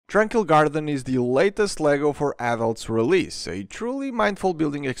Tranquil Garden is the latest LEGO for adults release, a truly mindful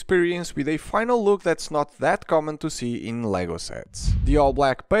building experience with a final look that's not that common to see in LEGO sets. The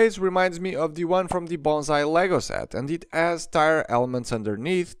all-black base reminds me of the one from the Bonsai LEGO set, and it has tire elements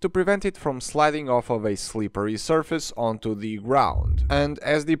underneath to prevent it from sliding off of a slippery surface onto the ground. And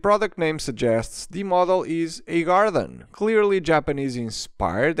as the product name suggests, the model is a garden, clearly Japanese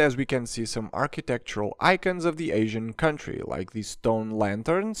inspired, as we can see some architectural icons of the Asian country, like the stone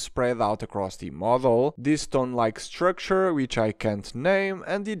lanterns spread out across the model, this stone-like structure which I can't name,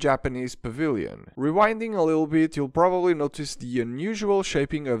 and the Japanese pavilion. Rewinding a little bit, you'll probably notice the unusual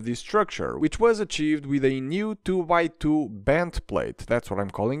shaping of this structure, which was achieved with a new 2x2 bent plate, that's what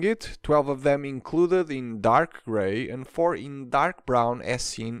I'm calling it, 12 of them included in dark grey and 4 in dark brown as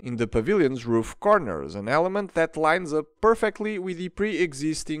seen in the pavilion's roof corners, an element that lines up perfectly with the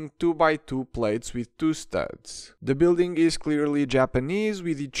pre-existing 2x2 plates with 2 studs. The building is clearly Japanese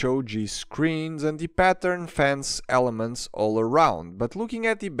with the Choji screens and the pattern fence elements all around, but looking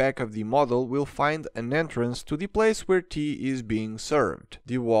at the back of the model we'll find an entrance to the place where tea is being served.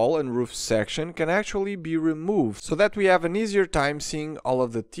 The wall and roof section can actually be removed so that we have an easier time seeing all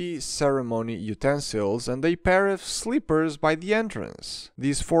of the tea ceremony utensils and a pair of slippers by the entrance.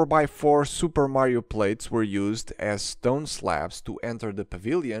 These 4x4 Super Mario plates were used as stone slabs to enter the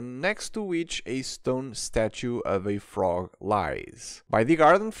pavilion, next to which a stone statue of a frog lies. By the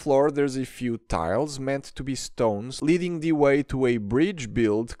garden floor there's a few tiles meant to be stones leading the way to a bridge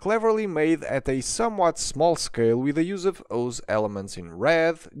build cleverly made at a somewhat small scale with the use of those elements in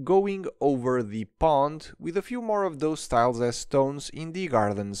red going over the pond, with a few more of those tiles as stones in the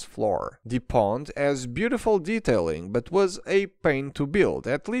garden's floor. The pond has beautiful detailing but was a pain to build,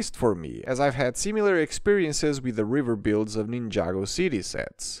 at least for me, as I've had similar experiences with the river builds of Ninjago City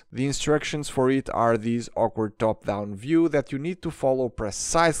sets. The instructions for it are this awkward top-down view that you need to follow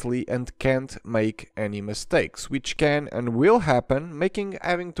precisely and can't make any mistakes, which can and will happen, making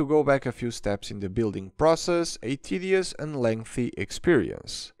having to go back a few steps in the building process a tedious and lengthy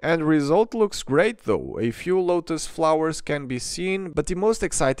experience. End result looks great though, a few lotus flowers can be seen, but the most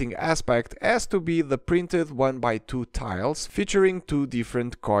exciting aspect has to be the printed 1x2 tiles featuring 2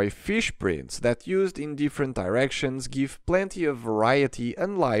 different koi fish prints that used in different directions give plenty of variety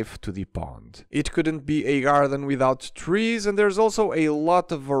and life to the pond. It couldn't be a garden without trees, and there's also a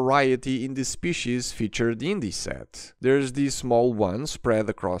lot of variety in the species featured in the set. There's the small one spread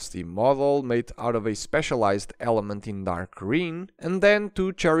across the model made out of a specialized element in dark green, and then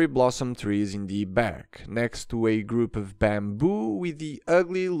 2 cherry blossom trees in the back, next to a group of bamboo with the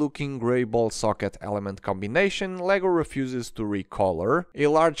ugly looking grey ball socket element combination LEGO refuses to recolor, a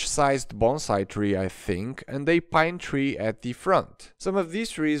large sized bonsai tree I think, and a pine tree at the front. Some of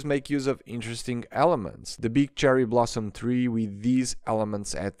these trees make use of interesting elements, the big cherry blossom tree with these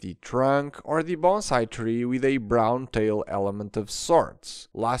elements at the trunk, or the bonsai tree with a brown tail element of sorts.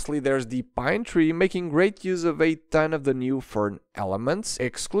 Lastly, there's the pine tree making great use of a ton of the new fern elements,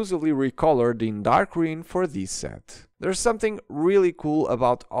 exclusively recolored in dark green for this set. There's something really cool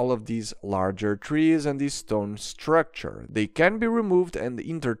about all of these larger trees and this stone structure. They can be removed and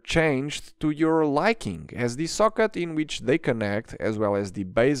interchanged to your liking, as the socket in which they connect, as well as the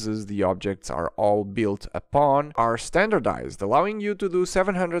bases the objects are all built upon, are standardized, allowing you to do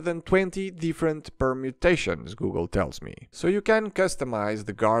 720 different permutations, Google tells me. So you can customize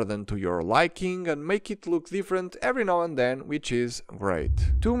the garden to your liking and make it look different every now and then, which is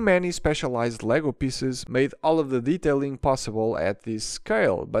great. Too many specialized LEGO pieces made all of the details possible at this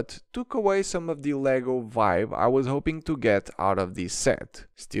scale, but took away some of the LEGO vibe I was hoping to get out of this set.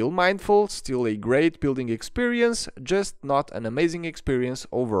 Still mindful, still a great building experience, just not an amazing experience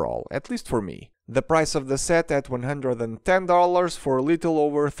overall, at least for me. The price of the set at $110 for a little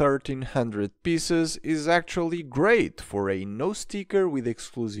over 1,300 pieces is actually great for a no sticker with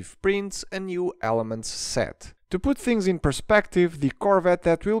exclusive prints and new elements set. To put things in perspective, the Corvette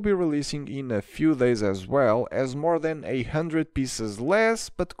that we'll be releasing in a few days as well has more than 100 pieces less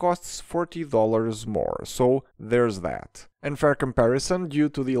but costs $40 more, so there's that. Unfair comparison due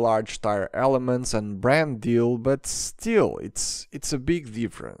to the large tire elements and brand deal, but still, it's a big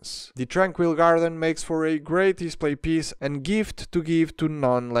difference. The Tranquil Garden makes for a great display piece and gift to give to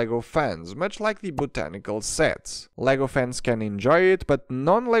non-LEGO fans, much like the botanical sets. LEGO fans can enjoy it, but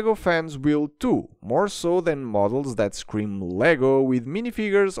non-LEGO fans will too, more so than models that scream LEGO with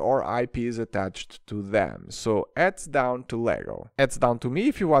minifigures or IPs attached to them, so heads down to LEGO. Heads down to me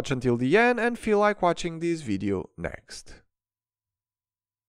if you watch until the end and feel like watching this video next.